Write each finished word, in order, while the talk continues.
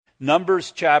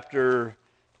Numbers chapter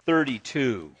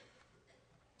 32.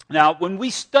 Now, when we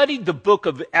studied the book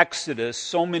of Exodus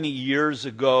so many years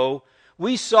ago,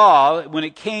 we saw, when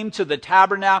it came to the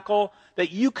tabernacle,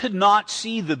 that you could not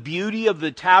see the beauty of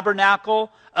the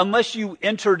tabernacle unless you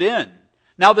entered in.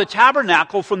 Now, the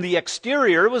tabernacle from the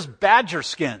exterior was badger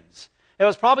skins. It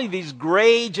was probably these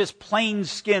gray, just plain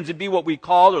skins. It'd be what we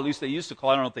called, or at least they used to call,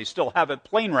 I don't know if they still have it,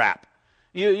 plain wrap.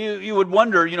 You would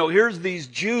wonder, here's these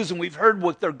Jews, and we've heard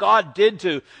what their God did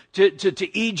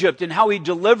to Egypt and how He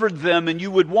delivered them, and you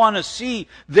would want to see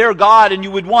their God, and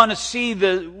you would want to see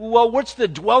what's the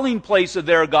dwelling place of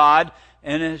their God?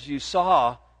 And as you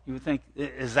saw, you would think,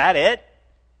 is that it?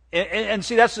 And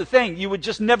see, that's the thing. You would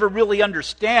just never really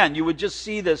understand. You would just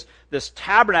see this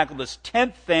tabernacle, this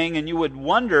tent thing, and you would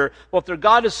wonder, well, if their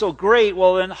God is so great,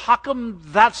 well, then how come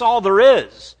that's all there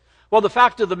is? Well, the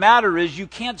fact of the matter is you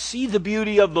can't see the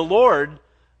beauty of the Lord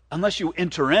unless you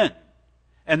enter in.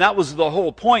 And that was the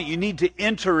whole point. You need to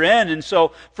enter in. And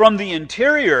so from the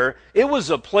interior, it was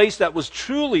a place that was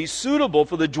truly suitable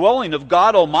for the dwelling of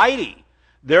God Almighty.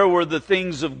 There were the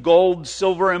things of gold,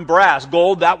 silver, and brass.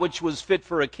 Gold, that which was fit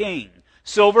for a king.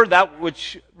 Silver, that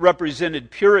which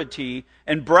represented purity.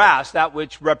 And brass, that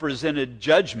which represented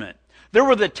judgment. There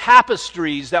were the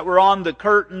tapestries that were on the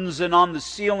curtains and on the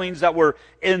ceilings that were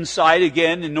inside.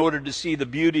 Again, in order to see the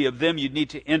beauty of them, you'd need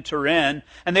to enter in.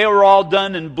 And they were all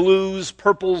done in blues,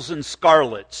 purples, and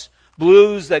scarlets.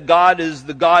 Blues, that God is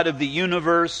the God of the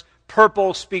universe.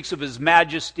 Purple speaks of His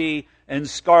majesty. And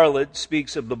scarlet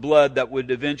speaks of the blood that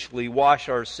would eventually wash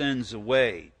our sins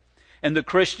away. And the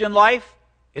Christian life,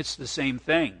 it's the same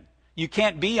thing. You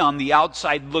can't be on the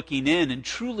outside looking in and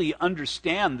truly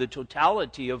understand the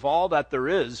totality of all that there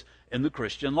is in the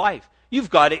Christian life. You've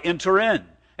got to enter in.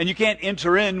 And you can't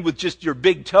enter in with just your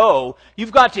big toe.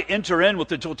 You've got to enter in with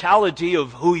the totality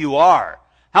of who you are.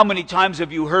 How many times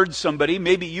have you heard somebody,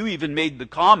 maybe you even made the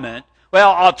comment,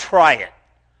 well, I'll try it.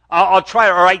 I'll try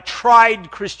it, or I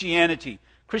tried Christianity.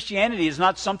 Christianity is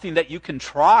not something that you can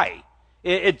try.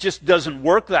 It just doesn't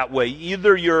work that way.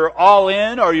 Either you're all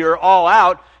in or you're all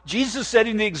out. Jesus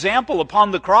setting the example upon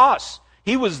the cross.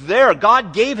 He was there.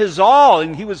 God gave His all,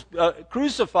 and He was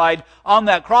crucified on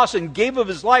that cross and gave of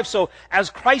His life. So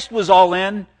as Christ was all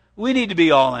in, we need to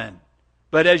be all in.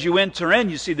 But as you enter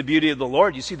in, you see the beauty of the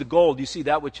Lord. You see the gold. You see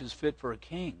that which is fit for a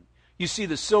king. You see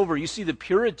the silver. You see the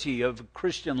purity of a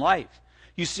Christian life.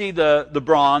 You see the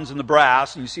bronze and the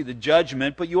brass, and you see the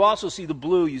judgment, but you also see the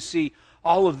blue. You see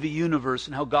all of the universe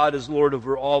and how God is Lord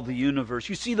over all the universe.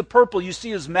 You see the purple, you see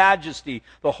His majesty,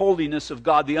 the holiness of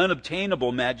God, the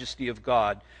unobtainable majesty of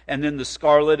God. And then the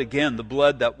scarlet, again, the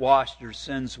blood that washed your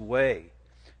sins away.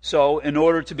 So in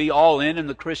order to be all in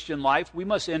the Christian life, we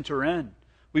must enter in.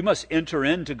 We must enter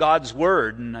into God's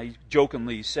Word. And I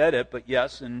jokingly said it, but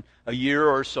yes, in a year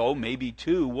or so, maybe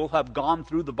two, we'll have gone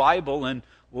through the Bible and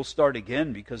we'll start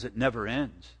again because it never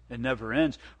ends. It never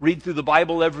ends. Read through the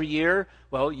Bible every year.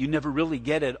 Well, you never really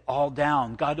get it all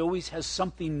down. God always has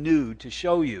something new to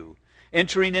show you.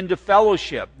 Entering into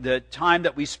fellowship, the time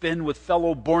that we spend with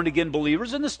fellow born-again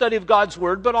believers in the study of God's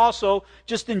Word, but also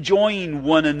just enjoying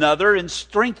one another and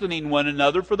strengthening one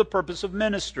another for the purpose of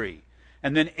ministry.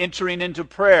 And then entering into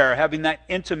prayer, having that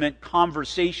intimate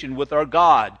conversation with our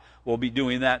God. We'll be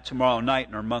doing that tomorrow night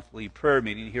in our monthly prayer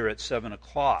meeting here at 7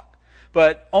 o'clock.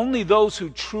 But only those who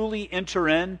truly enter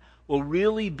in will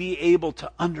really be able to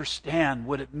understand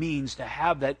what it means to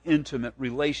have that intimate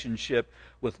relationship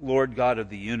with Lord God of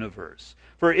the universe.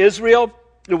 For Israel,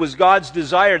 it was God's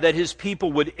desire that His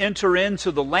people would enter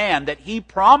into the land that He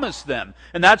promised them.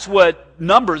 And that's what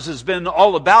Numbers has been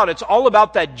all about. It's all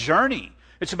about that journey.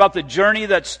 It's about the journey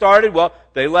that started, well,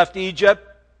 they left Egypt,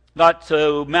 got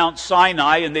to Mount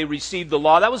Sinai, and they received the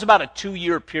law. That was about a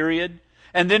 2-year period.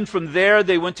 And then from there,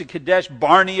 they went to Kadesh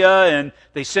Barnea, and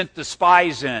they sent the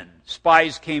spies in.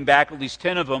 Spies came back, at least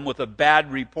 10 of them, with a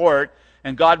bad report,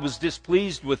 and God was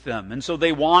displeased with them. And so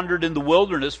they wandered in the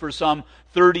wilderness for some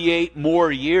 38 more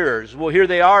years. Well, here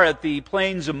they are at the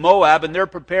plains of Moab, and they're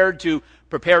preparing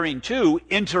to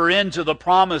enter into the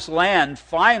promised land.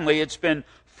 Finally, it's been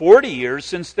 40 years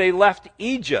since they left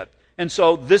Egypt. And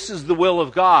so this is the will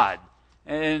of God.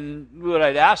 And what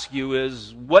I'd ask you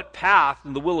is, what path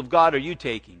in the will of God are you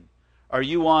taking? Are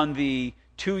you on the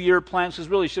 2-year plan? Because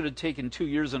really should have taken 2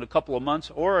 years and a couple of months.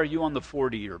 Or are you on the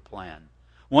 40-year plan?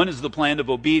 One is the plan of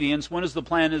obedience. One is the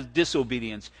plan of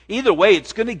disobedience. Either way,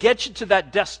 it's going to get you to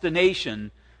that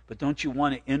destination. But don't you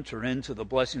want to enter into the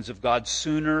blessings of God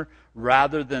sooner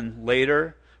rather than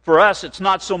later? For us, it's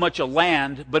not so much a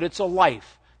land, but it's a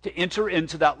life. To enter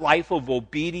into that life of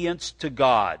obedience to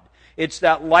God. It's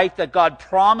that life that God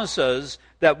promises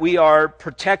that we are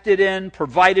protected in,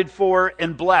 provided for,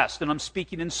 and blessed. And I'm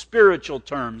speaking in spiritual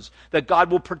terms, that God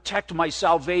will protect my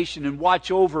salvation and watch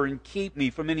over and keep me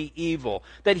from any evil,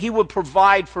 that He would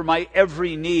provide for my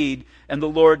every need, and the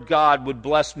Lord God would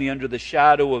bless me under the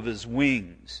shadow of His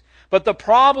wings. But the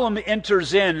problem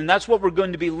enters in, and that's what we're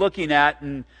going to be looking at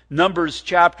in Numbers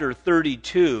chapter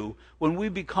 32, when we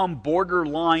become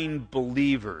borderline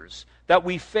believers, that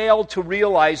we fail to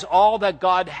realize all that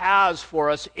God has for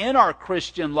us in our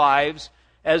Christian lives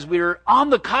as we're on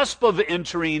the cusp of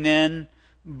entering in,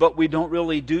 but we don't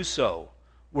really do so.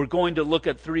 We're going to look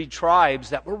at 3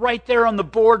 tribes that were right there on the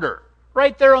border,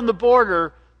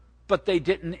 but they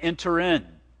didn't enter in.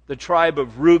 The tribe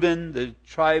of Reuben, the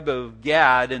tribe of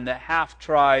Gad, and the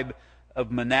half-tribe of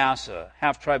Manasseh.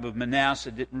 Half-tribe of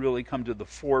Manasseh didn't really come to the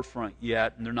forefront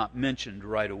yet, and they're not mentioned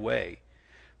right away.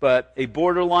 But a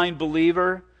borderline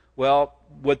believer, well,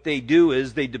 what they do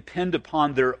is they depend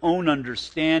upon their own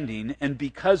understanding, and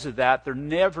because of that, they're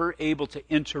never able to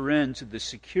enter into the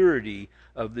security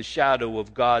of the shadow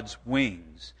of God's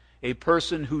wings. A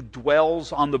person who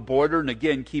dwells on the border, and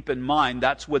again, keep in mind,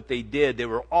 that's what they did. They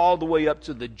were all the way up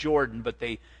to the Jordan, but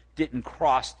they didn't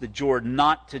cross the Jordan,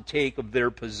 not to take of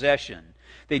their possession.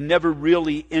 They never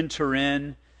really enter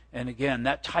in. And again,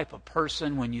 that type of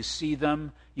person, when you see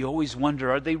them, you always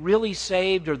wonder, are they really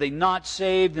saved? Are they not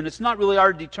saved? And it's not really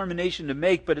our determination to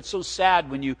make, but it's so sad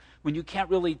when you can't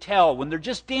really tell. When they're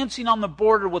just dancing on the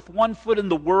border with one foot in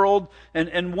the world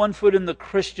and one foot in the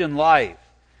Christian life.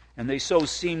 And they so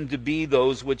seem to be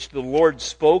those which the Lord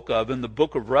spoke of in the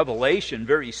book of Revelation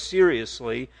very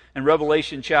seriously. In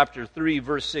Revelation chapter 3,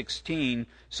 verse 16,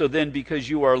 so then because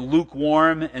you are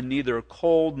lukewarm and neither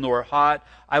cold nor hot,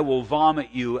 I will vomit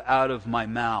you out of my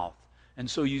mouth.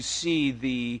 And so you see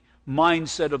the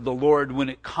mindset of the Lord when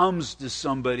it comes to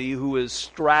somebody who is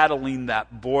straddling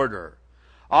that border.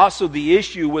 Also, the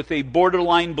issue with a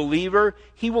borderline believer,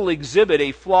 he will exhibit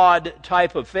a flawed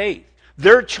type of faith.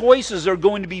 Their choices are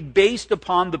going to be based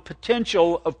upon the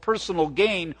potential of personal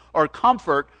gain or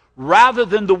comfort rather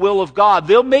than the will of God.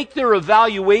 They'll make their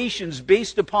evaluations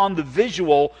based upon the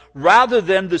visual rather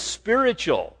than the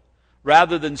spiritual.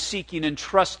 Rather than seeking and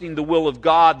trusting the will of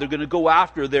God, they're going to go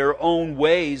after their own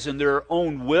ways and their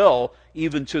own will,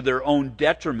 even to their own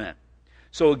detriment.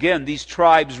 So again, these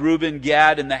tribes, Reuben,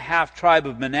 Gad, and the half-tribe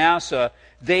of Manasseh,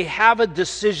 they have a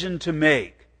decision to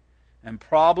make. And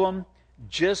problem,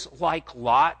 just like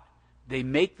Lot, they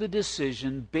make the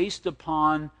decision based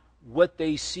upon what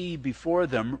they see before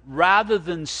them rather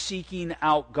than seeking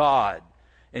out God.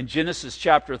 In Genesis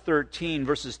chapter 13,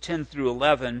 verses 10 through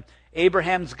 11,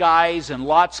 Abraham's guys and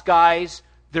Lot's guys,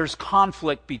 there's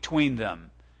conflict between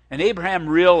them. And Abraham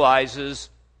realizes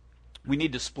we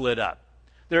need to split up.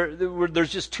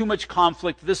 There's just too much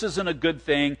conflict. This isn't a good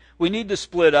thing. We need to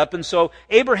split up. And so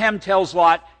Abraham tells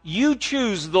Lot, you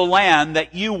choose the land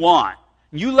that you want.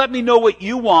 You let me know what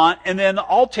you want, and then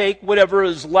I'll take whatever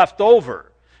is left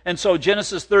over. And so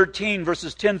Genesis 13,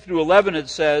 verses 10 through 11, it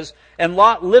says, and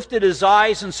Lot lifted his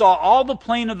eyes and saw all the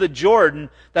plain of the Jordan,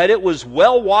 that it was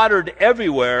well watered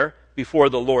everywhere, before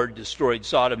the Lord destroyed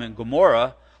Sodom and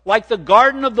Gomorrah, like the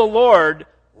garden of the Lord,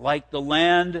 like the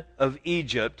land of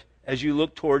Egypt, as you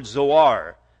look towards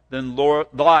Zoar. Then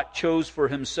Lot chose for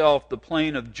himself the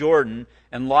plain of Jordan,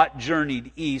 and Lot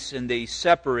journeyed east, and they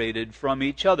separated from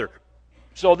each other.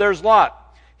 So there's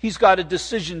Lot. He's got a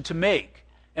decision to make.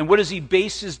 And what does he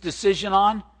base his decision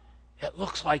on? It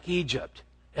looks like Egypt.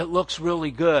 It looks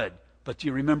really good. But do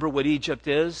you remember what Egypt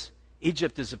is?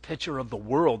 Egypt is a picture of the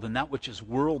world and that which is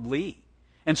worldly.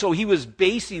 And so he was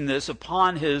basing this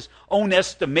upon his own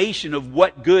estimation of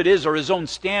what good is, or his own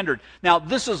standard. Now,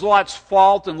 this is Lot's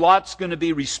fault, and Lot's going to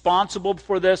be responsible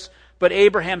for this, but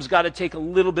Abraham's got to take a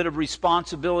little bit of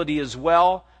responsibility as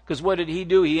well. Because what did he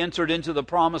do? He entered into the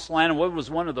promised land, and what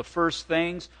was one of the first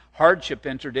things? Hardship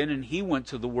entered in, and he went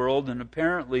to the world, and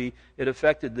apparently it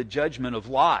affected the judgment of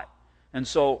Lot. And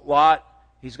so Lot,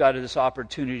 he's got this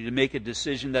opportunity to make a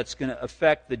decision that's going to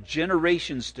affect the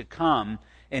generations to come,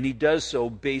 and he does so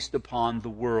based upon the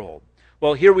world.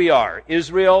 Well, here we are.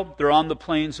 Israel, they're on the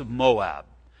plains of Moab.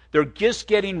 They're just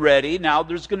getting ready. Now,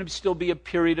 there's going to still be a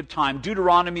period of time.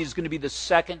 Deuteronomy is going to be the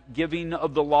second giving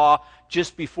of the law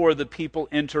just before the people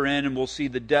enter in, and we'll see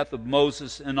the death of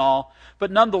Moses and all. But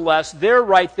nonetheless, they're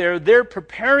right there. They're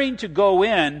preparing to go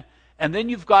in, and then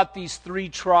you've got these 3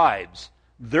 tribes.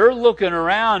 They're looking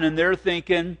around, and they're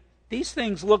thinking, these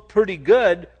things look pretty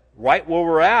good right where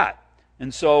we're at.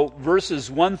 And so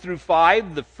verses 1 through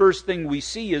 5, the first thing we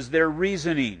see is their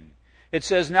reasoning. It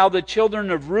says, now the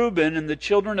children of Reuben and the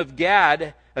children of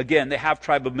Gad, again, the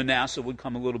half-tribe of Manasseh would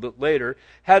come a little bit later,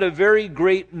 had a very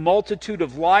great multitude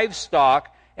of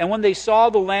livestock And when they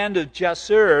saw the land of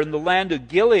Jazer and the land of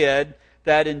Gilead,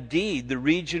 that indeed the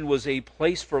region was a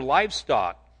place for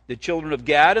livestock, the children of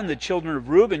Gad and the children of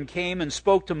Reuben came and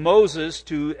spoke to Moses,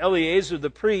 to Eleazar the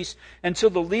priest, and to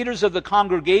the leaders of the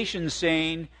congregation,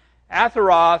 saying,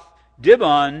 Atharoth,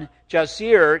 Dibon,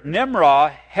 Jazer,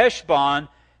 Nimrah, Heshbon,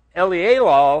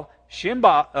 Elealal,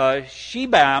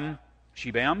 Shebam,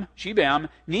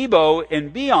 Nebo,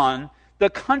 and Beon, the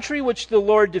country which the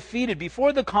Lord defeated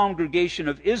before the congregation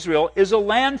of Israel, is a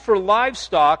land for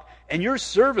livestock, and your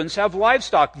servants have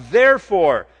livestock.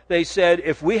 Therefore, they said,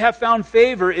 if we have found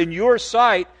favor in your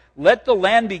sight, let the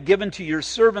land be given to your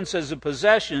servants as a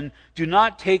possession. Do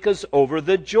not take us over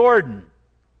the Jordan.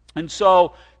 And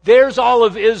so, there's all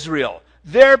of Israel.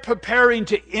 They're preparing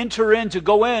to enter in, to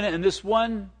go in, and this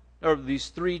one, or these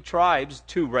three tribes,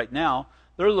 two right now,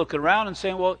 they're looking around and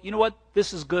saying, well, you know what?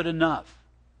 This is good enough.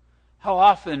 How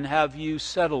often have you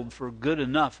settled for good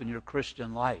enough in your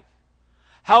Christian life?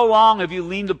 How long have you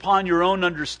leaned upon your own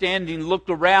understanding, looked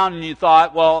around, and you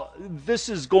thought, well, this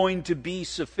is going to be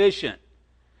sufficient?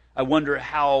 I wonder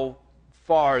how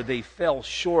far they fell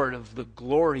short of the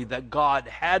glory that God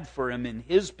had for him in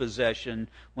his possession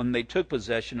when they took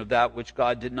possession of that which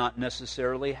God did not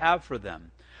necessarily have for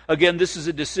them. Again, this is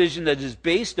a decision that is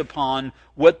based upon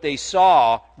what they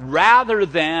saw rather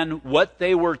than what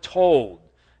they were told.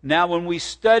 Now, when we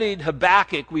studied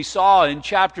Habakkuk, we saw in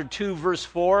chapter 2, verse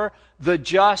 4, the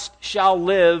just shall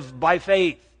live by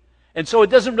faith. And so it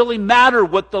doesn't really matter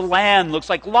what the land looks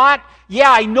like. Lot,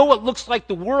 yeah, I know it looks like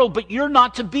the world, but you're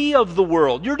not to be of the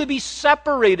world. You're to be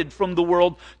separated from the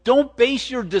world. Don't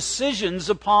base your decisions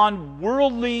upon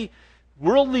worldly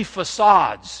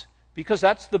facades, because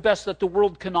that's the best that the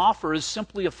world can offer, is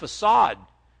simply a facade.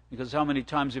 Because how many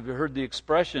times have you heard the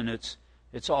expression, it's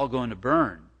all going to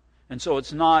burn? And so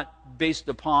it's not based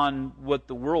upon what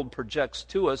the world projects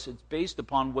to us. It's based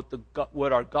upon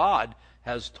what our God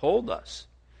has told us.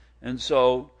 And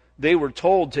so they were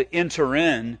told to enter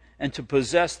in and to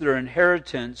possess their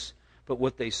inheritance, but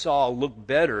what they saw looked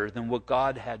better than what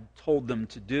God had told them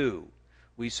to do.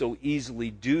 We so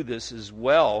easily do this as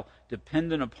well,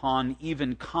 dependent upon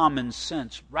even common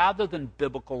sense rather than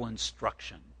biblical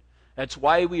instruction. That's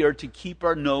why we are to keep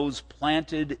our nose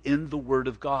planted in the Word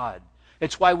of God.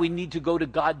 It's why we need to go to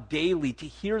God daily to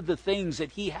hear the things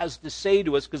that He has to say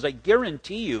to us, because I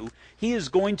guarantee you, He is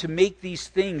going to make these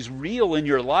things real in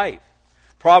your life.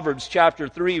 Proverbs chapter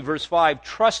 3, verse 5,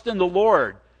 trust in the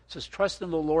Lord. It says, trust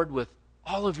in the Lord with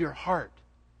all of your heart.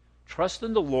 Trust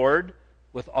in the Lord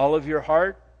with all of your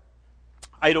heart.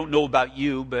 I don't know about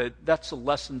you, but that's a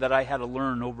lesson that I had to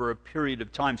learn over a period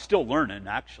of time. Still learning,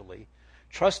 actually.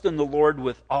 Trust in the Lord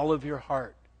with all of your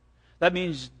heart. That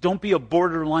means don't be a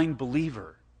borderline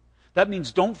believer. That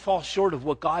means don't fall short of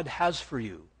what God has for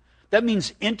you. That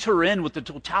means enter in with the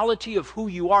totality of who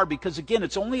you are, because again,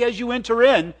 it's only as you enter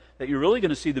in that you're really going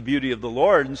to see the beauty of the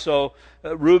Lord. And so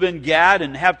Reuben, Gad,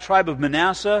 and half tribe of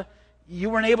Manasseh,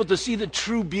 you weren't able to see the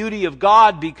true beauty of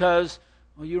God because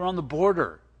you're on the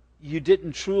border. You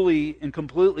didn't truly and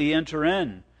completely enter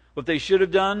in. What they should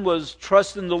have done was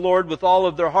trust in the Lord with all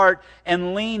of their heart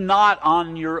and lean not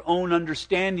on your own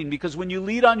understanding. Because when you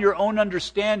lean on your own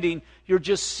understanding, you're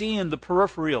just seeing the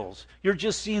peripherals. You're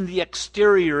just seeing the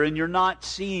exterior, and you're not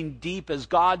seeing deep as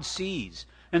God sees.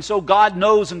 And so God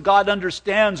knows and God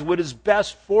understands what is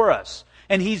best for us.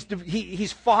 And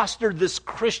He's fostered this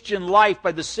Christian life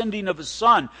by the sending of His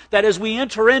Son, that as we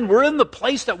enter in, we're in the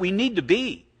place that we need to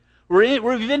be.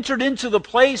 We've entered into the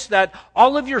place that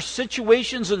all of your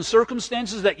situations and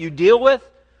circumstances that you deal with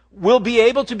will be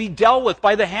able to be dealt with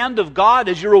by the hand of God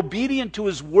as you're obedient to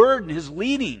His Word and His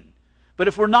leading. But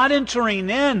if we're not entering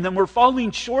in, then we're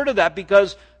falling short of that,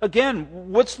 because, again,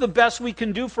 what's the best we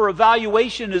can do for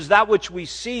evaluation is that which we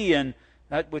see, and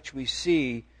that which we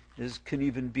see can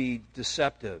even be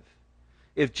deceptive.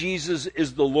 If Jesus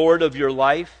is the Lord of your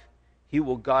life, He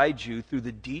will guide you through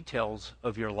the details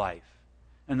of your life.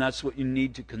 And that's what you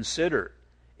need to consider.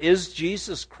 Is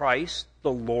Jesus Christ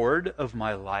the Lord of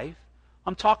my life?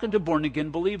 I'm talking to born-again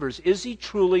believers. Is He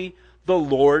truly the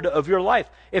Lord of your life?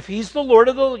 If He's the Lord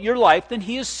of your life, then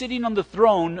He is sitting on the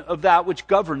throne of that which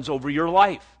governs over your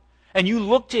life. And you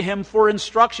look to Him for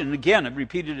instruction. And again, I've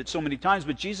repeated it so many times,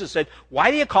 but Jesus said,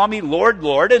 why do you call me Lord,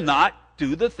 Lord, and not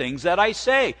do the things that I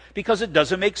say? Because it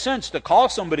doesn't make sense to call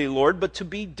somebody Lord, but to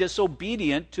be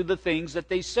disobedient to the things that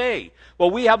they say.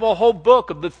 Well, we have a whole book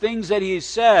of the things that He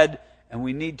said, and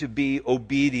we need to be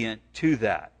obedient to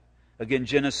that. Again,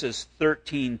 Genesis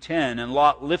 13:10, and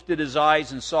Lot lifted his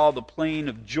eyes and saw the plain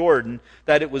of Jordan,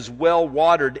 that it was well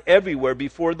watered everywhere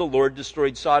before the Lord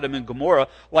destroyed Sodom and Gomorrah,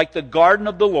 like the garden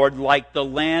of the Lord, like the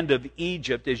land of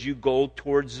Egypt as you go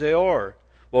towards Zoar.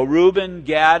 Well, Reuben,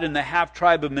 Gad, and the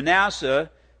half-tribe of Manasseh,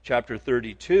 chapter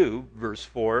 32, verse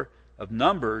 4 of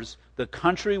Numbers, the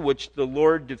country which the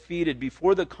Lord defeated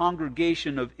before the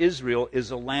congregation of Israel is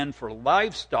a land for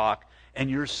livestock, and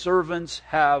your servants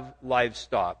have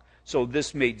livestock. So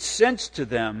this made sense to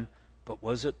them, but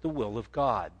was it the will of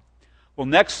God? Well,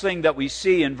 next thing that we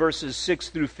see in verses 6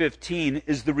 through 15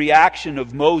 is the reaction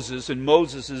of Moses, and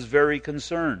Moses is very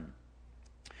concerned.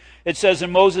 It says,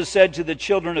 and Moses said to the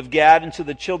children of Gad and to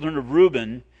the children of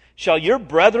Reuben, shall your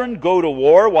brethren go to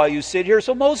war while you sit here?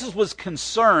 So Moses was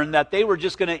concerned that they were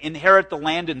just going to inherit the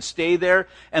land and stay there,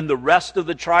 and the rest of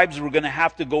the tribes were going to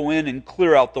have to go in and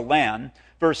clear out the land.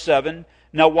 Verse 7,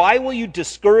 now why will you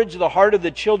discourage the heart of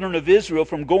the children of Israel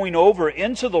from going over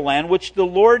into the land which the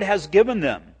Lord has given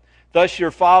them? Thus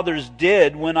your fathers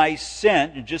did when I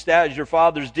sent, just as your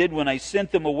fathers did when I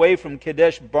sent them away from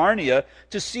Kadesh Barnea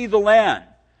to see the land.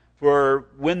 For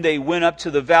when they went up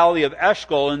to the valley of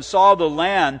Eshcol and saw the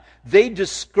land, they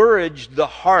discouraged the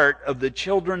heart of the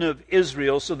children of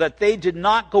Israel so that they did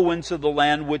not go into the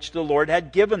land which the Lord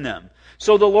had given them.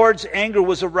 So the Lord's anger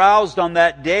was aroused on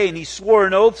that day, and he swore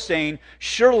an oath, saying,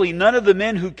 surely none of the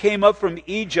men who came up from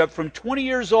Egypt from 20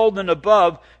 years old and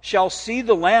above shall see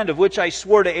the land of which I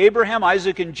swore to Abraham,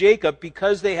 Isaac, and Jacob,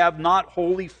 because they have not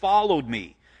wholly followed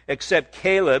me, except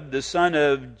Caleb, the son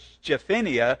of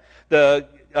Jephunneh, the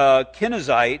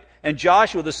Kenizzite, and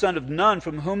Joshua the son of Nun,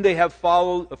 from whom have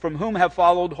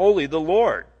followed wholly the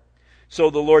Lord. So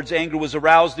the Lord's anger was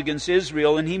aroused against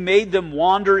Israel, and he made them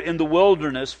wander in the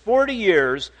wilderness 40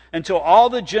 years, until all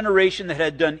the generation that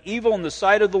had done evil in the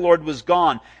sight of the Lord was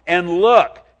gone. And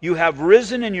look, you have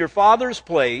risen in your father's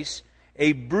place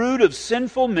a brood of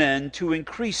sinful men, to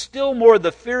increase still more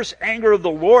the fierce anger of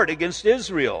the Lord against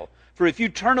Israel. For if you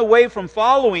turn away from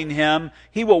following him,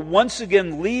 he will once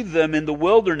again leave them in the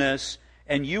wilderness,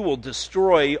 and you will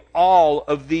destroy all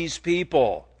of these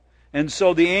people. And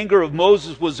so the anger of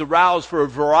Moses was aroused for a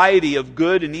variety of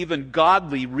good and even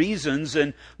godly reasons.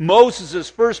 And Moses'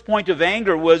 first point of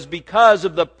anger was because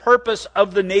of the purpose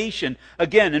of the nation.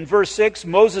 Again, in verse 6,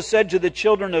 Moses said to the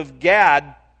children of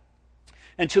Gad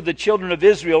and to the children of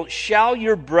Israel, shall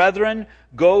your brethren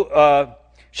go to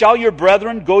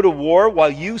war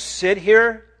while you sit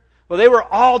here? Well, they were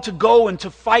all to go and to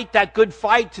fight that good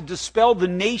fight to dispel the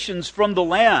nations from the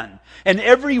land. And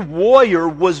every warrior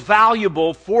was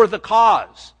valuable for the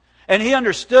cause. And he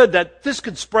understood that this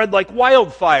could spread like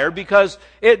wildfire, because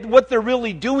what they're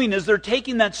really doing is they're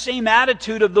taking that same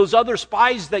attitude of those other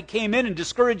spies that came in and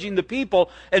discouraging the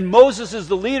people. And Moses is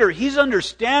the leader. He's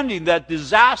understanding that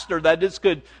disaster that this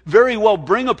could very well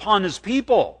bring upon his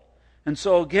people. And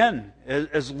so again,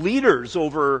 as leaders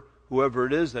over whoever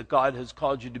it is that God has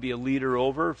called you to be a leader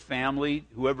over, family,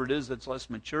 whoever it is that's less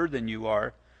mature than you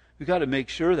are, we've got to make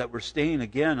sure that we're staying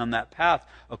again on that path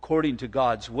according to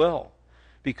God's will.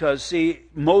 Because, see,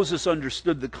 Moses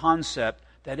understood the concept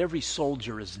that every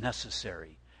soldier is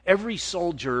necessary. Every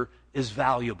soldier is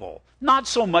valuable. Not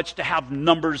so much to have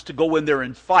numbers to go in there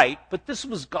and fight, but this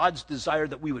was God's desire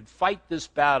that we would fight this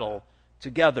battle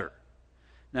together.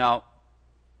 Now,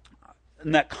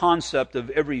 in that concept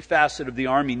of every facet of the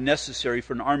army necessary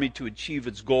for an army to achieve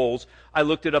its goals, I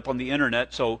looked it up on the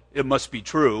internet, so it must be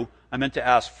true. I meant to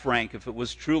ask Frank if it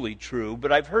was truly true,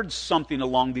 but I've heard something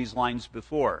along these lines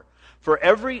before. For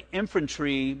every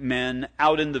infantryman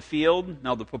out in the field,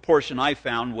 now the proportion I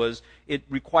found was it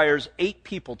requires 8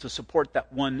 people to support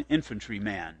that one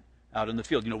infantryman out in the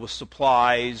field, with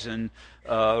supplies and,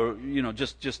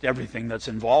 just everything that's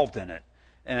involved in it.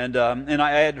 And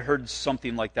I had heard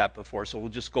something like that before, so we'll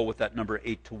just go with that number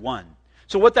 8-1.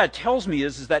 So what that tells me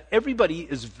is that everybody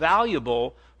is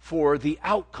valuable for the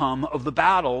outcome of the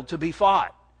battle to be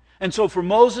fought. And so for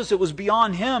Moses, it was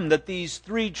beyond him that these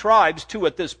 3 tribes, 2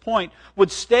 at this point,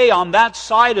 would stay on that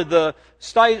side of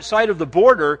the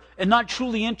border and not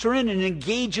truly enter in and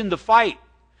engage in the fight.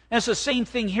 And it's the same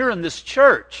thing here in this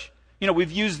church.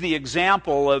 We've used the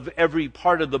example of every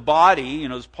part of the body,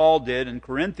 as Paul did in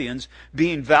Corinthians,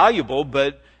 being valuable,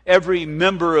 but every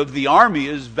member of the army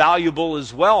is valuable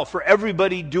as well, for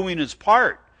everybody doing his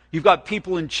part. You've got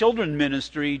people in children's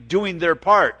ministry doing their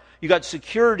part. You've got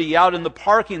security out in the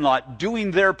parking lot doing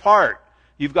their part.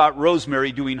 You've got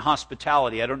Rosemary doing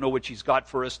hospitality. I don't know what she's got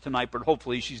for us tonight, but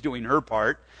hopefully she's doing her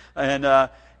part. And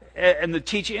the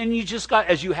teaching, and you just got,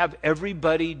 as you have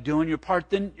everybody doing your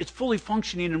part, then it's fully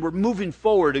functioning and we're moving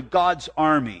forward at God's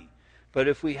army. But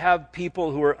if we have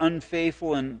people who are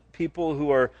unfaithful and people who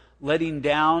are letting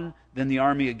down, then the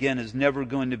army again is never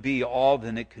going to be all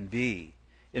that it can be.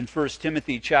 In 1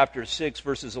 Timothy chapter 6,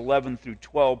 verses 11 through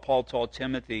 12, Paul told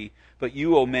Timothy, "But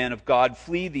you, O man of God,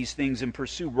 flee these things and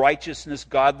pursue righteousness,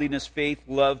 godliness, faith,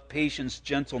 love, patience,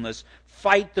 gentleness.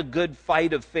 Fight the good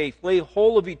fight of faith. Lay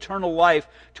hold of eternal life,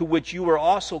 to which you are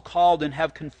also called and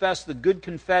have confessed the good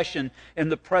confession in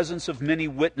the presence of many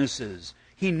witnesses."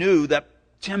 He knew that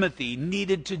Timothy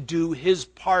needed to do his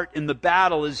part in the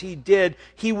battle. As he did,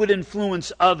 he would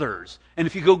influence others. And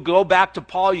if you go back to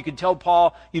Paul, you can tell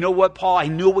Paul, "You know what, Paul, I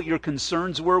knew what your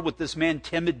concerns were with this man,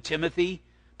 timid Timothy.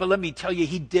 But let me tell you,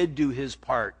 he did do his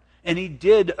part. And he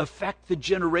did affect the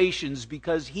generations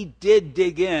because he did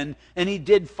dig in and he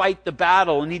did fight the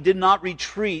battle and he did not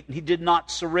retreat and he did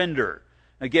not surrender."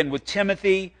 Again, with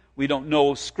Timothy, we don't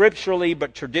know scripturally,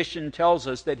 but tradition tells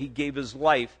us that he gave his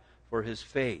life for his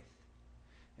faith.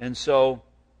 And so,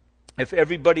 if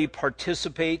everybody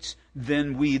participates,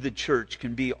 then we, the church,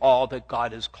 can be all that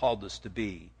God has called us to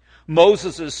be.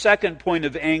 Moses' second point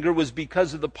of anger was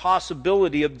because of the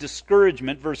possibility of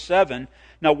discouragement. Verse 7,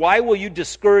 "Now why will you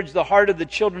discourage the heart of the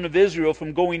children of Israel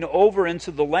from going over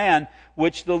into the land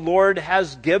which the Lord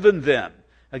has given them?"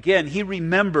 Again, he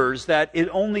remembers that it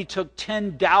only took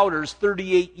 10 doubters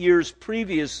 38 years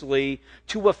previously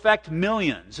to affect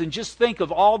millions. And just think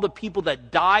of all the people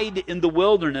that died in the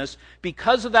wilderness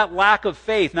because of that lack of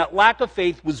faith. And that lack of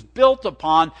faith was built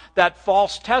upon that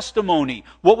false testimony.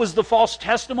 What was the false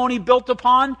testimony built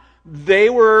upon? They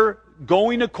were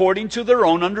going according to their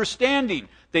own understanding.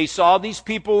 They saw these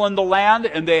people in the land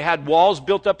and they had walls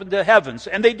built up into the heavens.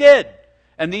 And they did.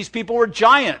 And these people were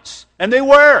giants. And they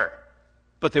were.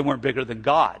 But they weren't bigger than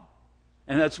God.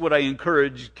 And that's what I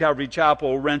encouraged Calvary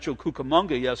Chapel, Rancho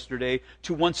Cucamonga yesterday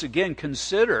to once again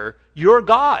consider your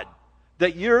God.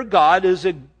 That your God is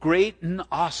a great and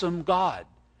awesome God.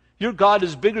 Your God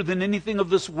is bigger than anything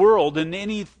of this world and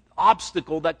any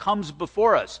obstacle that comes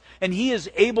before us. And He is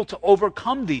able to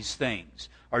overcome these things.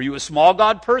 Are you a small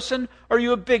God person? Or are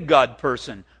you a big God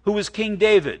person? Who was King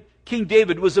David? King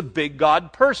David was a big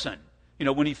God person. You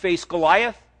know, when he faced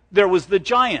Goliath, there was the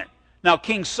giant. Now,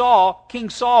 King Saul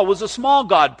was a small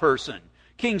God person.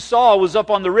 King Saul was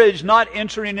up on the ridge, not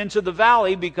entering into the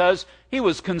valley because he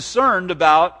was concerned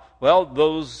about, well,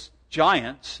 those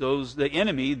giants, the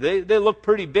enemy, they look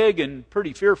pretty big and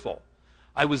pretty fearful.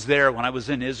 I was there when I was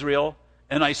in Israel,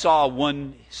 and I saw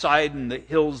one side and the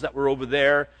hills that were over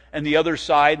there, and the other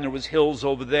side, and there was hills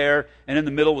over there, and in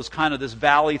the middle was kind of this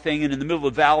valley thing, and in the middle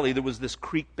of the valley there was this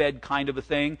creek bed kind of a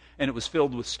thing, and it was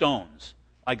filled with stones.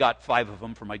 I got 5 of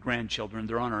them for my grandchildren.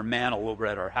 They're on our mantle over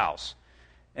at our house.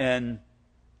 And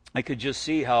I could just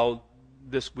see how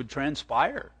this would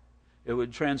transpire. It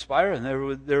would transpire, and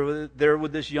there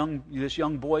would this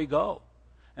young boy go.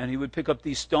 And he would pick up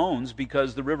these stones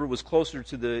because the river was closer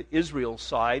to the Israel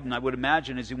side, and I would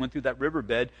imagine as he went through that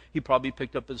riverbed, he probably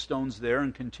picked up the stones there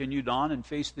and continued on and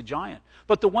faced the giant.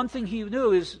 But the one thing he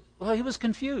knew is, well, he was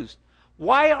confused.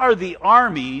 Why are the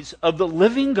armies of the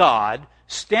living God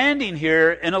standing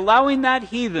here and allowing that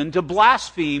heathen to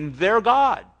blaspheme their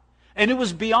God? And it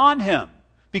was beyond him,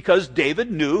 because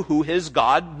David knew who his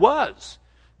God was.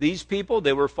 These people,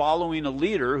 they were following a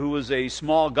leader who was a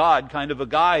small God kind of a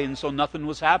guy, and so nothing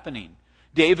was happening.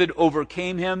 David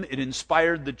overcame him, it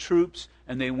inspired the troops,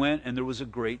 and they went, and there was a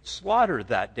great slaughter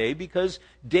that day because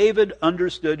David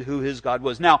understood who his God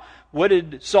was. Now, what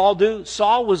did Saul do?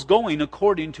 Saul was going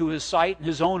according to his sight and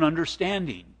his own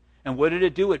understanding. And what did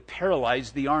it do? It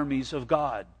paralyzed the armies of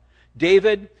God.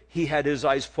 David, he had his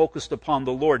eyes focused upon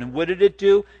the Lord. And what did it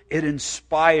do? It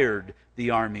inspired the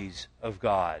armies of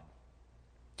God.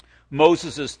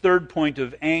 Moses' third point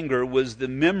of anger was the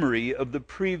memory of the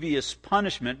previous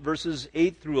punishment, verses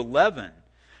 8 through 11.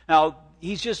 Now,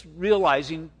 he's just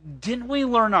realizing, didn't we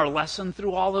learn our lesson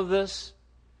through all of this?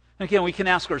 Again, we can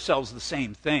ask ourselves the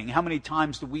same thing. How many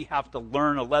times do we have to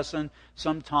learn a lesson?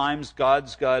 Sometimes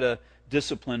God's got to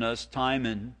discipline us time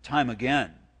and time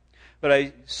again. But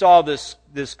I saw this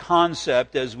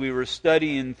concept as we were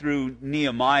studying through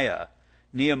Nehemiah.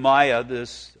 Nehemiah,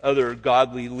 this other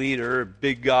godly leader,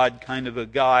 big God kind of a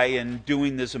guy, and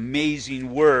doing this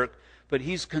amazing work, but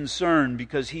he's concerned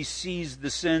because he sees the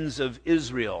sins of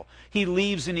Israel. He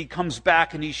leaves and he comes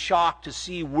back and he's shocked to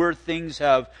see where things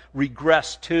have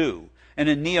regressed to. And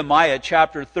in Nehemiah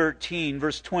chapter 13,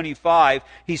 verse 25,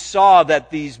 he saw that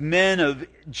these men of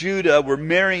Judah were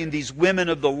marrying these women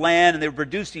of the land and they were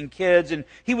producing kids, and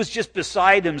he was just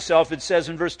beside himself, it says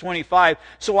in verse 25.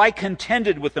 So I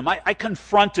contended with them. I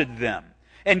confronted them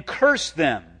and cursed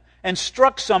them and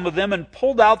struck some of them, and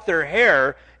pulled out their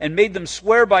hair, and made them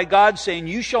swear by God, saying,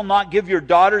 You shall not give your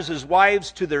daughters as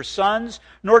wives to their sons,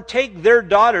 nor take their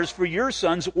daughters for your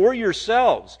sons or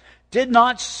yourselves. Did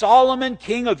not Solomon,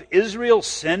 king of Israel,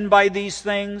 sin by these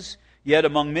things? Yet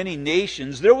among many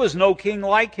nations there was no king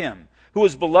like him, who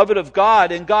was beloved of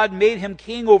God, and God made him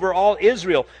king over all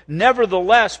Israel.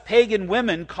 Nevertheless, pagan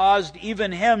women caused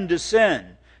even him to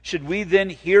sin. Should we then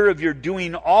hear of your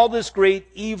doing all this great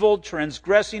evil,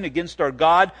 transgressing against our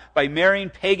God by marrying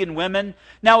pagan women?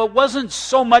 Now, it wasn't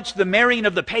so much the marrying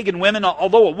of the pagan women,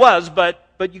 although it was, but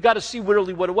you got to see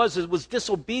really what it was. It was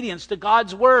disobedience to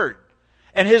God's word.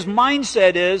 And his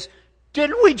mindset is,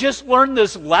 didn't we just learn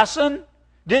this lesson?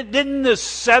 Didn't this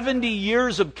 70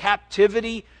 years of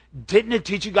captivity, didn't it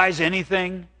teach you guys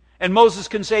anything? And Moses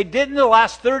can say, didn't the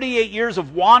last 38 years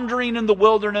of wandering in the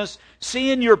wilderness,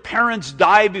 seeing your parents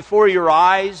die before your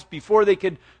eyes, before they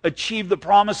could achieve the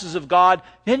promises of God,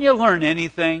 didn't you learn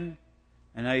anything?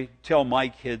 And I tell my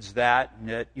kids that,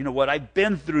 you know what, I've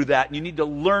been through that, and you need to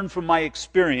learn from my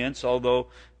experience, although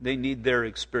they need their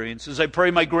experiences. I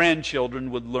pray my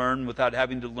grandchildren would learn without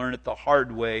having to learn it the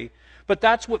hard way. But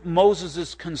that's what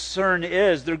Moses' concern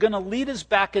is. They're going to lead us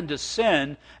back into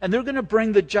sin, and they're going to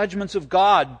bring the judgments of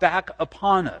God back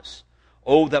upon us.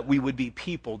 Oh, that we would be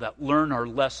people that learn our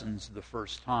lessons the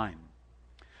first time.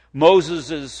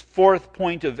 Moses' fourth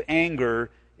point of anger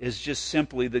is just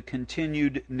simply the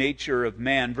continued nature of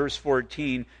man. Verse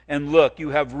 14, And look, you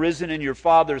have risen in your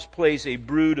father's place a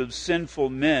brood of sinful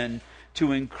men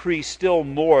to increase still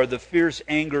more the fierce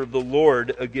anger of the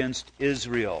Lord against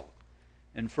Israel.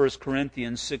 In 1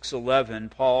 Corinthians 6:11,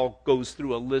 Paul goes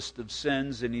through a list of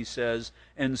sins, and he says,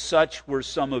 And such were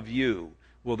some of you.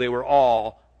 Well, they were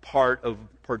all part of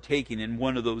partaking in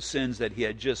one of those sins that he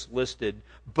had just listed.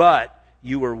 But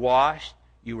you were washed,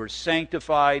 you were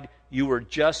sanctified, you were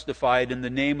justified in the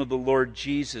name of the Lord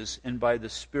Jesus and by the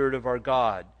Spirit of our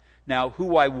God. Now,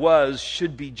 who I was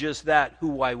should be just that,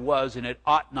 who I was, and it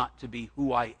ought not to be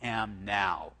who I am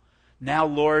now. Now,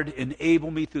 Lord, enable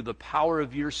me through the power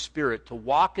of your Spirit to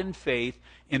walk in faith,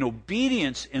 in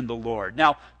obedience in the Lord.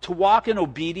 Now, to walk in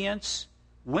obedience,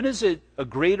 when is it a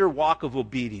greater walk of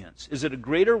obedience? Is it a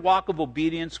greater walk of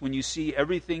obedience when you see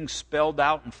everything spelled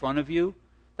out in front of you?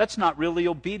 That's not really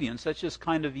obedience. That's just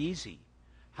kind of easy.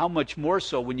 How much more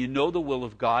so when you know the will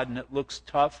of God and it looks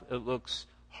tough, it looks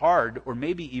hard, or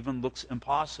maybe even looks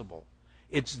impossible.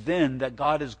 It's then that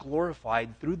God is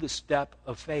glorified through the step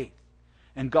of faith.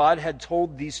 And God had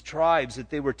told these tribes that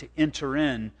they were to enter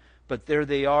in, but there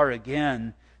they are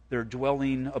again. They're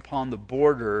dwelling upon the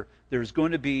border. There's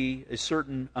going to be a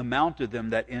certain amount of them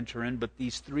that enter in, but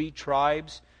these three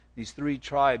tribes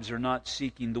are not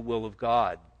seeking the will of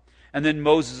God. And then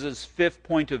Moses' fifth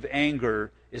point of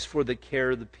anger is for the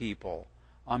care of the people.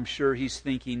 I'm sure he's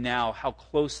thinking now how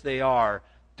close they are.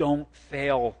 Don't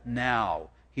fail now.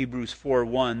 Hebrews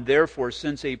 4:1, Therefore,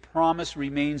 since a promise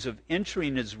remains of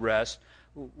entering his rest,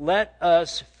 let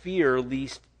us fear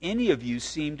lest any of you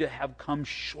seem to have come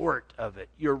short of it.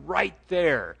 You're right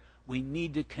there. We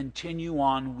need to continue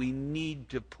on. We need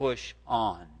to push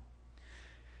on.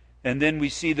 And then we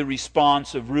see the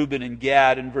response of Reuben and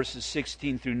Gad in verses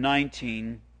 16 through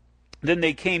 19. Then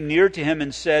they came near to him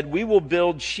and said, We will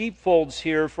build sheepfolds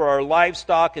here for our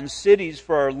livestock and cities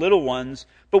for our little ones,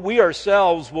 but we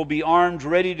ourselves will be armed,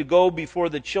 ready to go before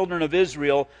the children of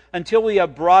Israel until we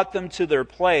have brought them to their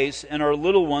place, and our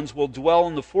little ones will dwell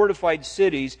in the fortified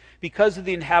cities because of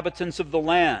the inhabitants of the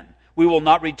land. We will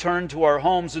not return to our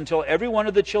homes until every one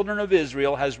of the children of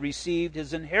Israel has received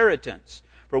his inheritance.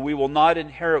 For we will not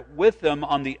inherit with them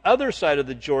on the other side of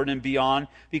the Jordan and beyond,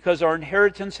 because our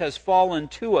inheritance has fallen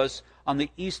to us on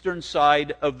the eastern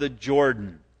side of the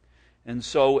Jordan. And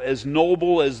so, as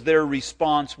noble as their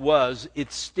response was,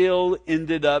 it still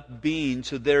ended up being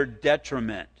to their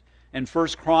detriment. In 1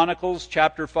 Chronicles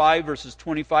chapter 5, verses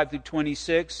 25 through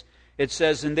 26, it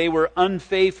says, And they were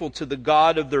unfaithful to the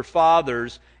God of their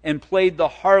fathers, and played the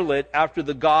harlot after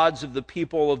the gods of the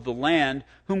people of the land,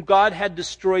 whom God had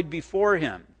destroyed before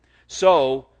him.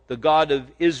 So the God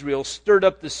of Israel stirred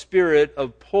up the spirit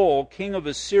of Pul, king of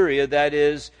Assyria, that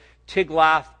is,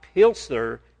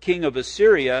 Tiglath-Pileser, king of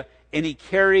Assyria, and he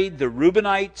carried the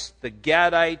Reubenites, the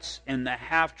Gadites, and the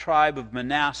half-tribe of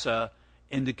Manasseh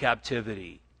into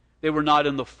captivity. They were not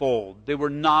in the fold. They were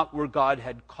not where God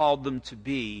had called them to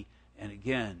be. And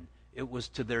again, it was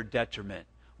to their detriment.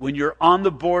 When you're on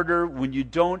the border, when you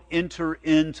don't enter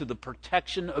into the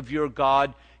protection of your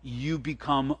God, you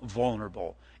become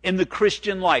vulnerable. In the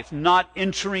Christian life, not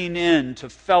entering into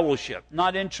fellowship,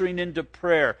 not entering into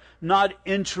prayer, not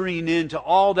entering into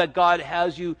all that God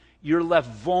has you, you're left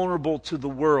vulnerable to the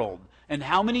world. And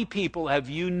how many people have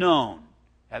you known,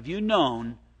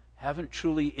 haven't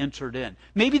truly entered in?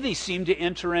 Maybe they seem to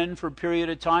enter in for a period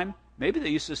of time. Maybe they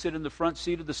used to sit in the front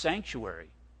seat of the sanctuary.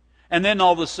 And then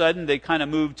all of a sudden they kind of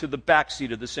moved to the back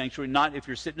seat of the sanctuary. Not if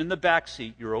you're sitting in the back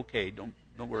seat, you're okay, don't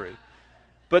worry.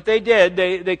 But they did.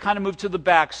 They kind of moved to the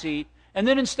back seat. And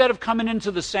then instead of coming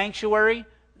into the sanctuary,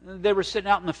 they were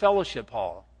sitting out in the fellowship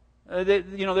hall. They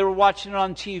were watching it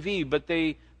on TV, but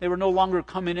they were no longer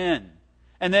coming in.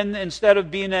 And then instead of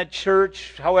being at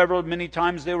church, however many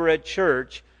times they were at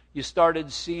church, you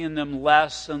started seeing them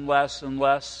less and less and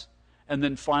less. And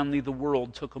then finally the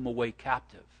world took them away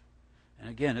captive. And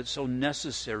again, it's so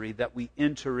necessary that we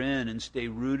enter in and stay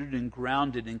rooted and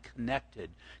grounded and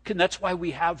connected. That's why we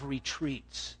have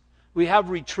retreats. We have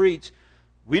retreats.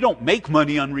 We don't make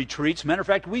money on retreats. Matter of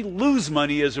fact, we lose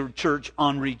money as a church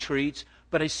on retreats.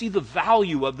 But I see the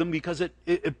value of them because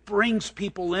it brings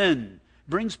people in.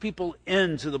 Brings people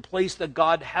into the place that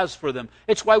God has for them.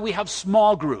 It's why we have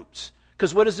small groups.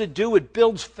 Because what does it do? It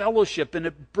builds fellowship and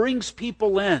it brings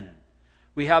people in.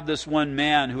 We have this one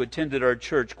man who attended our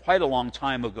church quite a long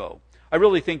time ago. I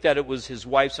really think that it was his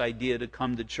wife's idea to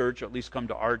come to church, or at least come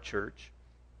to our church.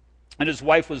 And his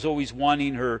wife was always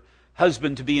wanting her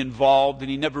husband to be involved, and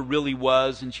he never really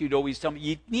was. And she'd always tell me,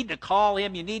 you need to call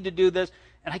him, you need to do this.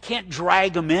 And I can't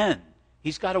drag him in.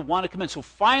 He's got to want to come in. So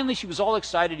finally she was all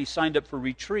excited. He signed up for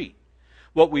retreat.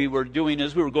 What we were doing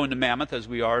is we were going to Mammoth, as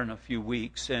we are in a few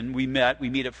weeks, and we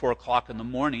meet at 4 o'clock in the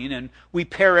morning, and we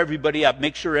pair everybody up,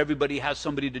 make sure everybody has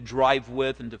somebody to drive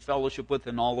with and to fellowship with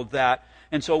and all of that.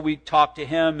 And so we talked to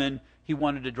him, and he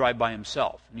wanted to drive by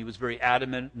himself, and he was very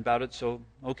adamant about it, so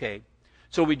okay.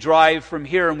 So we drive from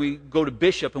here, and we go to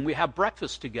Bishop, and we have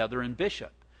breakfast together in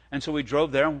Bishop. And so we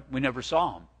drove there, and we never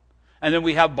saw him. And then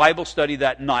we have Bible study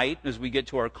that night as we get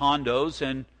to our condos,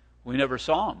 and we never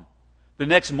saw him. The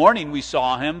next morning we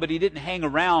saw him, but he didn't hang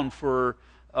around for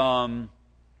the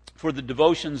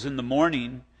devotions in the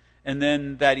morning. And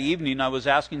then that evening I was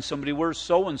asking somebody, where's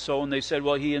so-and-so? And they said,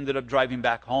 well, he ended up driving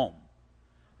back home.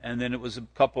 And then it was a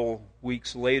couple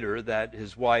weeks later that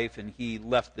his wife and he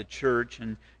left the church,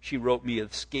 and she wrote me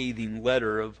a scathing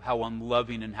letter of how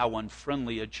unloving and how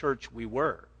unfriendly a church we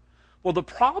were. Well, the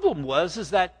problem is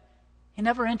that he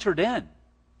never entered in.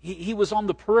 He was on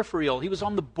the peripheral. He was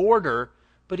on the border.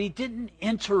 But he didn't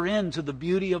enter into the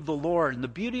beauty of the Lord. And the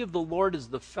beauty of the Lord is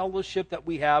the fellowship that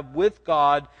we have with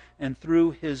God and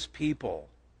through His people.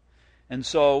 And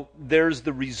so there's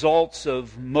the results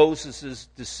of Moses'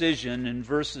 decision in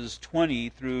verses 20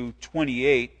 through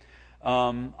 28.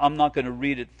 I'm not going to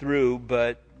read it through,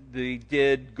 but they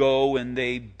did go and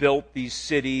they built these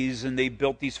cities and they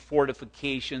built these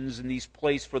fortifications and these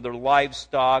places for their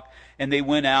livestock, and they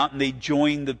went out and they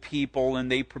joined the people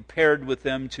and they prepared with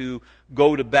them to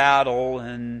go to battle,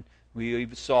 and we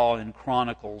even saw in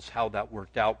Chronicles how that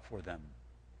worked out for them.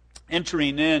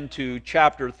 Entering into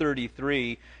chapter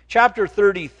 33. Chapter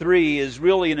 33 is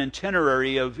really an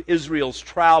itinerary of Israel's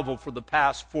travel for the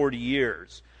past 40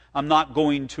 years. I'm not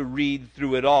going to read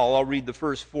through it all. I'll read the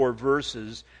first 4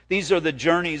 verses. These are the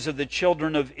journeys of the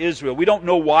children of Israel. We don't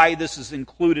know why this is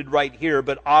included right here,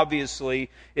 but obviously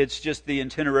it's just the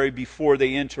itinerary before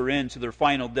they enter into their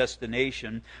final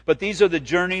destination. But these are the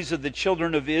journeys of the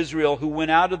children of Israel who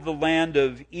went out of the land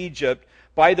of Egypt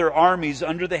by their armies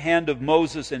under the hand of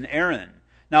Moses and Aaron.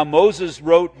 Now Moses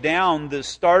wrote down the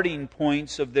starting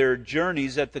points of their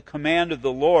journeys at the command of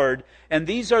the Lord, and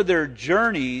these are their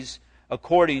journeys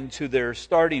according to their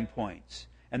starting points.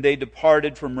 And they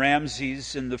departed from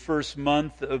Ramses in the first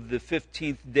month of the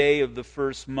 15th day of the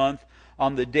first month.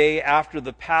 On the day after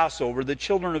the Passover, the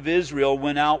children of Israel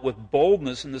went out with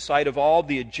boldness in the sight of all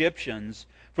the Egyptians,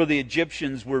 for the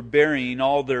Egyptians were burying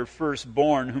all their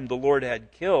firstborn whom the Lord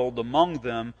had killed. Among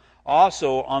them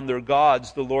also on their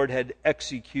gods the Lord had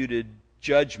executed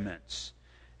judgments.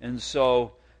 And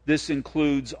so this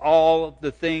includes all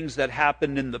the things that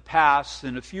happened in the past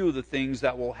and a few of the things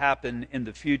that will happen in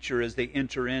the future as they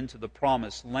enter into the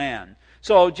promised land.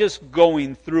 So just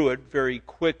going through it very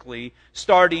quickly,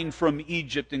 starting from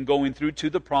Egypt and going through to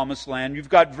the promised land. You've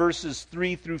got verses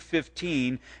 3 through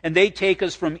 15, and they take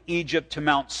us from Egypt to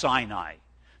Mount Sinai.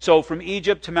 So from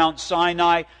Egypt to Mount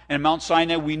Sinai, and Mount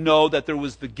Sinai we know that there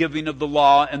was the giving of the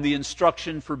law and the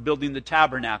instruction for building the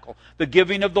tabernacle. The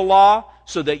giving of the law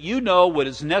so that you know what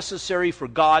is necessary for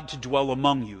God to dwell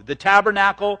among you. The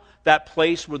tabernacle, that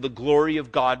place where the glory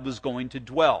of God was going to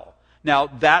dwell. Now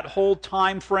that whole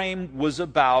time frame was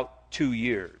about 2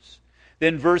 years.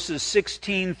 Then verses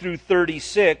 16 through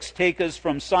 36 take us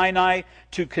from Sinai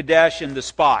to Kadesh and the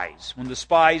spies. When the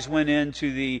spies went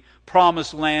into the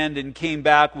promised land and came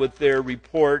back with their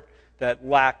report that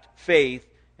lacked faith,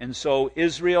 And so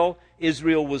Israel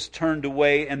was turned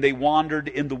away, and they wandered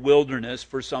in the wilderness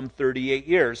for some 38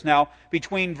 years. Now,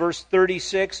 between verse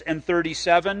 36 and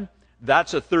 37,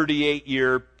 that's a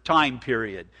 38-year time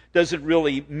period. Doesn't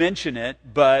really mention it,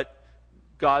 but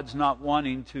God's not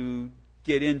wanting to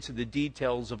get into the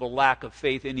details of a lack of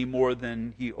faith any more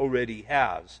than he already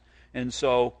has. And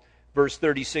so, verse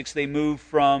 36, they moved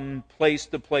from place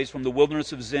to place, from the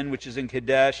wilderness of Zin, which is in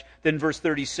Kadesh. Then verse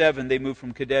 37, they moved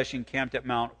from Kadesh and camped at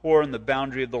Mount Hor, in the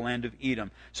boundary of the land of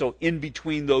Edom. So in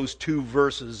between those two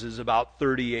verses is about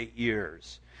 38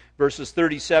 years. Verses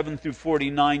 37 through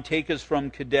 49 take us from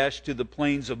Kadesh to the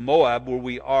plains of Moab, where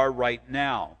we are right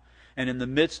now. And in the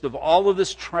midst of all of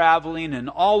this traveling and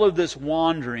all of this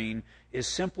wandering is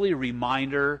simply a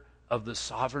reminder of the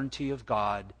sovereignty of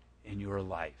God in your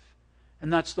life.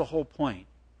 And that's the whole point.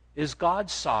 Is God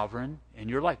sovereign in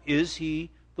your life? Is he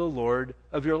the Lord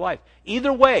of your life?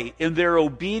 Either way, in their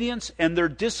obedience and their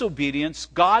disobedience,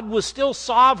 God was still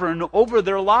sovereign over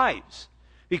their lives.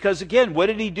 Because again, what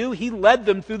did he do? He led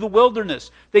them through the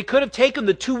wilderness. They could have taken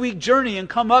the 2-week journey and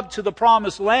come up to the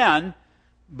promised land,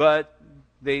 but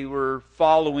they were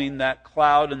following that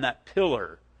cloud and that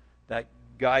pillar that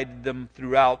guided them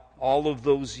throughout all of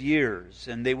those years.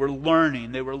 And they were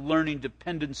learning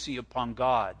dependency upon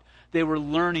God. They were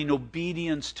learning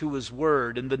obedience to his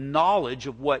word and the knowledge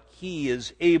of what he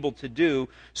is able to do,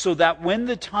 so that when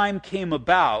the time came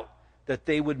about, that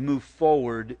they would move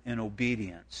forward in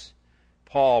obedience.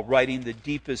 Paul, writing the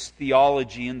deepest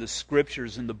theology in the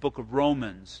Scriptures in the book of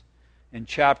Romans, in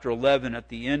chapter 11, at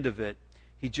the end of it,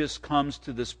 he just comes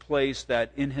to this place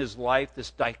that in his life,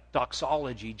 this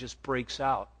doxology just breaks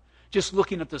out. Just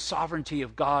looking at the sovereignty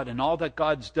of God and all that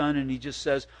God's done, and he just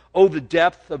says, "Oh, the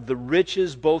depth of the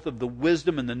riches, both of the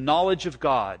wisdom and the knowledge of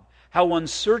God. How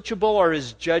unsearchable are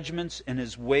his judgments and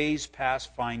his ways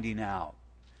past finding out."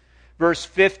 Verse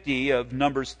 50 of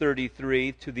Numbers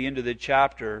 33 to the end of the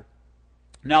chapter.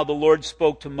 "Now the Lord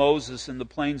spoke to Moses in the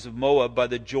plains of Moab by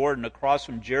the Jordan across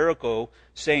from Jericho,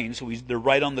 saying," so they're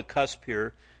right on the cusp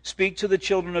here, "Speak to the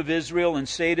children of Israel and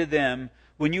say to them,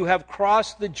 when you have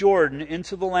crossed the Jordan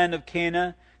into the land of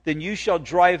Canaan, then you shall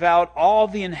drive out all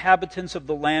the inhabitants of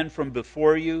the land from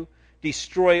before you,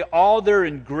 destroy all their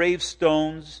engraved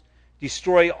stones,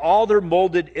 destroy all their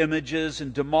molded images,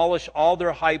 and demolish all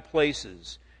their high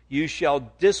places. You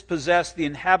shall dispossess the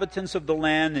inhabitants of the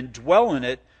land and dwell in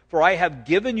it, for I have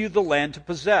given you the land to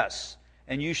possess.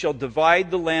 And you shall divide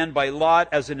the land by lot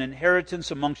as an inheritance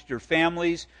amongst your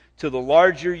families. To the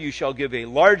larger you shall give a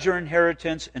larger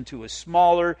inheritance, and to a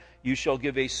smaller you shall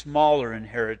give a smaller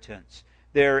inheritance.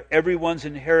 There everyone's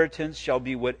inheritance shall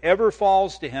be whatever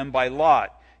falls to him by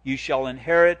lot. You shall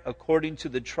inherit according to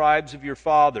the tribes of your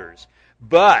fathers.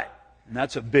 But," and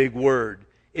that's a big word,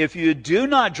 "if you do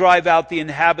not drive out the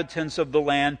inhabitants of the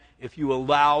land," if you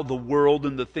allow the world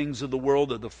and the things of the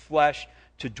world, of the flesh,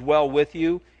 to dwell with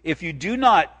you, "if you do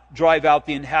not drive out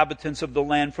the inhabitants of the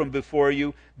land from before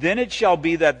you, then it shall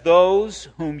be that those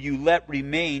whom you let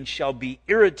remain shall be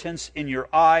irritants in your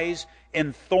eyes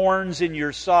and thorns in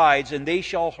your sides, and they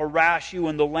shall harass you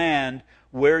in the land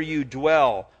where you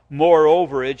dwell.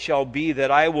 Moreover, it shall be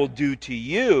that I will do to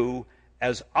you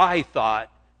as I thought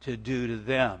to do to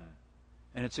them."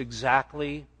 And it's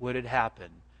exactly what had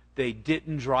happened. They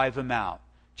didn't drive him out.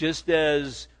 Just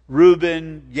as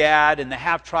Reuben, Gad, and the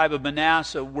half-tribe of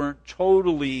Manasseh weren't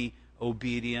totally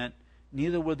obedient,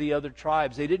 neither were the other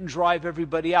tribes. They didn't drive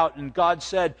everybody out. And God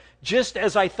said, just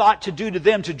as I thought to do to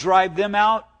them, to drive them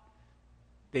out,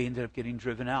 they ended up getting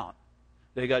driven out.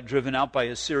 They got driven out by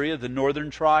Assyria, the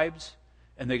northern tribes,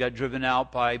 and they got driven out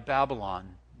by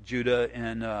Babylon, Judah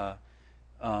and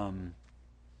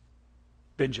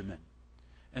Benjamin.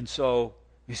 And so,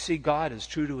 you see, God is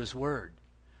true to his word.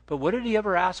 But what did he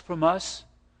ever ask from us?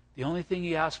 The only thing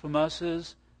he asked from us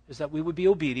is that we would be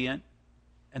obedient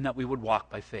and that we would walk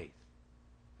by faith.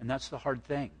 And that's the hard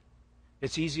thing.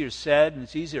 It's easier said and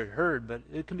it's easier heard, but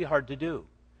it can be hard to do.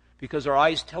 Because our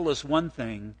eyes tell us one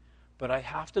thing, but I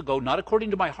have to go, not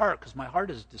according to my heart, because my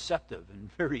heart is deceptive and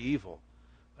very evil,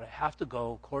 but I have to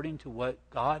go according to what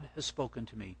God has spoken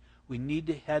to me. We need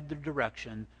to head the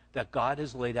direction that God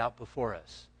has laid out before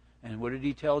us. And what did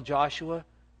he tell Joshua?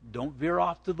 Don't veer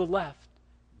off to the left.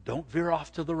 Don't veer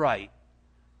off to the right,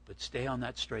 but stay on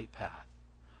that straight path.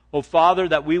 Oh, Father,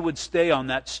 that we would stay on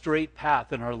that straight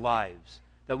path in our lives,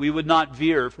 that we would not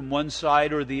veer from one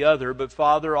side or the other, but,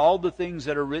 Father, all the things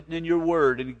that are written in your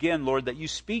word, and again, Lord, that you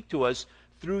speak to us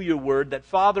through your word, that,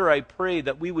 Father, I pray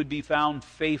that we would be found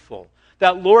faithful,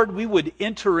 that, Lord, we would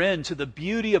enter into the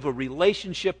beauty of a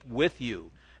relationship with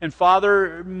you. And,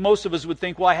 Father, most of us would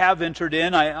think, well, I have entered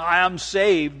in, I am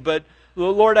saved, but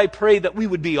Lord, I pray that we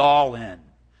would be all in,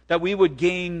 that we would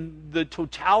gain the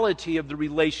totality of the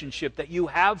relationship that you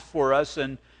have for us,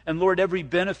 and Lord, every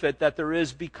benefit that there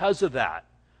is because of that.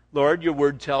 Lord, your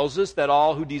word tells us that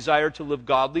all who desire to live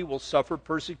godly will suffer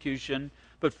persecution.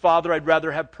 But Father, I'd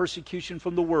rather have persecution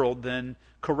from the world than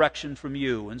correction from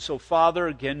you. And so, Father,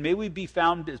 again, may we be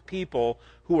found as people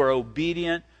who are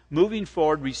obedient, moving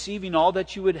forward, receiving all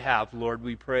that you would have, Lord,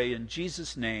 we pray in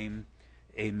Jesus' name,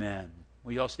 amen.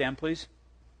 Will you all stand, please?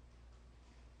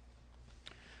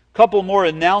 Couple more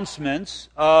announcements.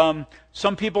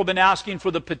 Some people have been asking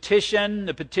for the petition.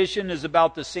 The petition is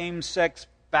about the same-sex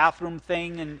bathroom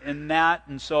thing and that.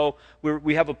 And so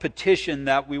we have a petition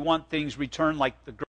that we want things returned like the